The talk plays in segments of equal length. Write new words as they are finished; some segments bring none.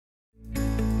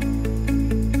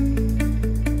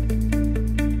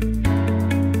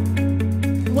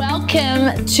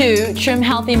Welcome to Trim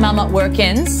Healthy Mama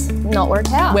Workins. Not work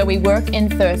out. Where we work in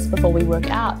first before we work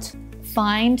out.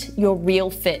 Find your real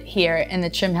fit here in the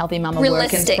Trim Healthy Mama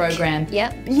Workins program.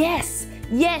 Yep. Yes,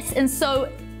 yes. And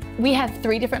so we have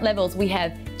 3 different levels. We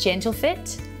have gentle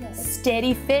fit,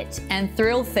 steady fit, and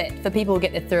thrill fit for people who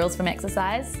get their thrills from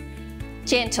exercise.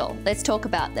 Gentle, let's talk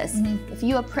about this. If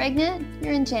you are pregnant,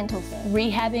 you're in gentle fit.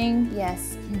 Rehabbing.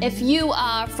 Yes. If you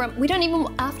are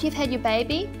after you've had your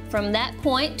baby, from that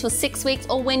point till 6 weeks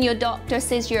or when your doctor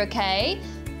says you're okay,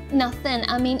 nothing.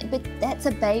 I mean, but that's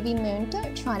a baby moon.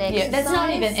 Don't try to exercise. Yeah, that's not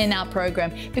even in our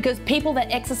program, because people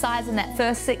that exercise in that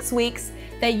first 6 weeks,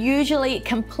 they usually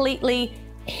completely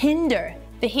hinder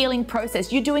the healing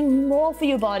process. You're doing more for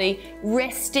your body,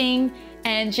 resting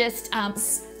and just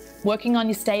working on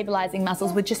your stabilizing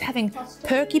muscles with just having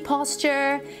perky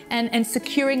posture and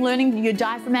securing, learning your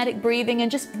diaphragmatic breathing and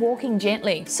just walking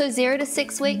gently. So 0 to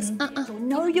 6 weeks,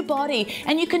 Know your body,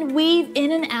 and you can weave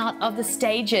in and out of the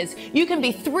stages. You can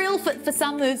be thrill fit for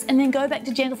some moves and then go back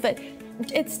to gentle fit.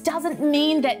 It doesn't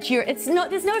mean that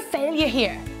there's no failure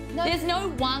here. No. There's no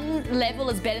one level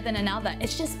is better than another.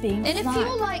 It's just being And smart. if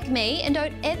you're like me and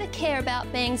don't ever care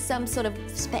about being some sort of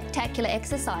spectacular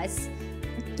exercise,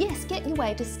 yes, get your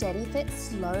way to steady fit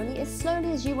slowly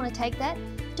as you want to take that.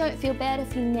 Don't feel bad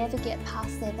if you never get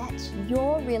past there. That's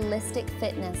your realistic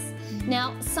fitness.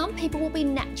 Now, some people will be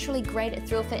naturally great at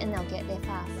thrill fit and they'll get there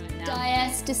fast.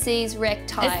 Diastases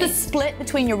recti. It's the split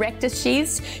between your rectus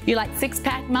sheaths, your like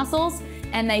 6-pack muscles,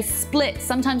 and they split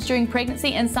sometimes during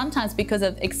pregnancy and sometimes because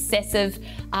of excessive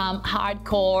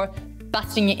hardcore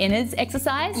busting your innards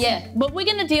exercise. Yeah. But we're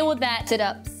gonna deal with that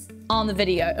Sit-ups on the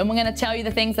video, and we're gonna tell you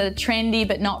the things that are trendy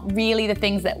but not really the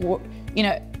things that, you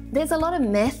know. There's a lot of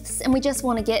myths and we just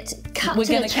want to We're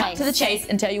gonna cut to the chase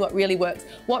and tell you what really works.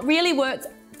 What really works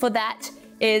for that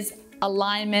is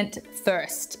alignment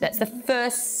first. That's the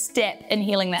first step in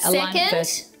healing that. Alignment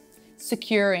first.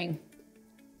 Securing.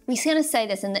 We're going to say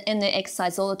this in the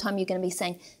exercise all the time. You're going to be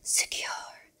saying, secure,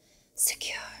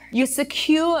 secure. You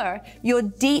secure your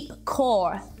deep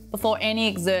core before any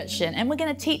exertion. And we're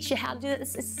going to teach you how to do it.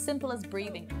 It's as simple as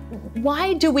breathing.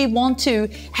 Why do we want to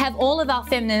have all of our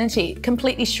femininity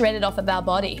completely shredded off of our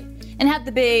body and have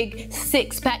the big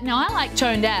 6-pack? Now, I like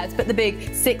toned abs, but the big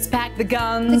 6-pack, the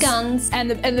guns. The guns. And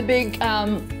the big,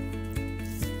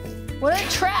 what are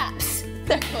traps?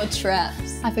 They're called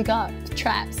traps. I forgot,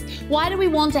 traps. Why do we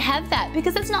want to have that?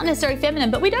 Because it's not necessarily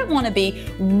feminine, but we don't want to be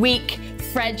weak,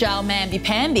 fragile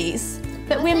mamby-pambies,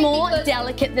 but we're more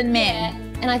delicate than men.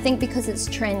 Yeah, and I think because it's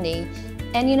trendy.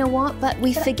 And you know what? But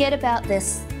we forget about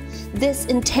this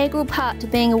integral part to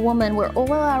being a woman, where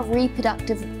all our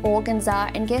reproductive organs are.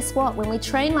 And guess what? When we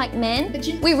train like men,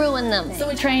 we ruin them. So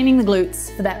we're training the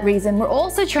glutes for that reason. We're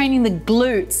also training the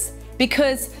glutes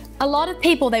because a lot of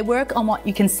people, they work on what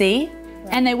you can see.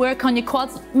 And they work on your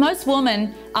quads. Most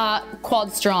women are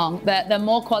quad strong. They're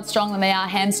more quad strong than they are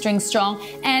hamstring strong,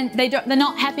 and they're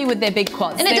not happy with their big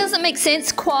quads. And it doesn't make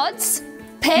sense. Quads,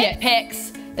 pecs. Yeah,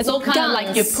 pecs. It's all kind of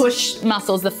like your push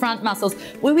muscles, the front muscles.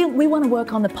 We want to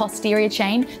work on the posterior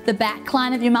chain, the back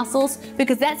line of your muscles,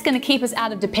 because that's going to keep us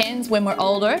out of depends when we're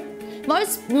older.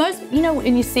 Most, you know,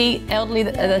 when you see elderly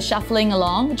that are shuffling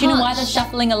along, do you know why they're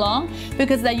shuffling along?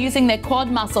 Because they're using their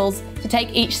quad muscles to take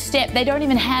each step. They don't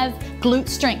even have glute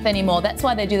strength anymore. That's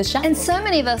why they do the shuffle. And so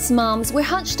many of us mums, we're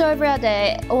hunched over our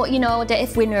day, or you know,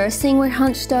 if we're nursing, we're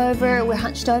hunched over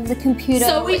the computer.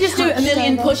 So we just do a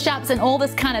million push-ups and all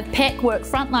this kind of pec work,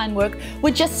 frontline work. We're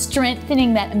just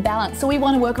strengthening that imbalance. So we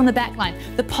want to work on the back line,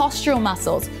 the postural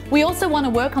muscles. We also want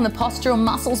to work on the postural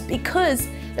muscles because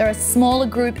they're a smaller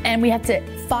group and we have to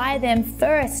fire them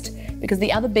first because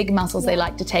the other big muscles, they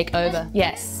like to take over.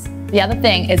 Yes. The other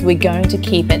thing is we're going to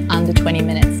keep it under 20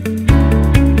 minutes.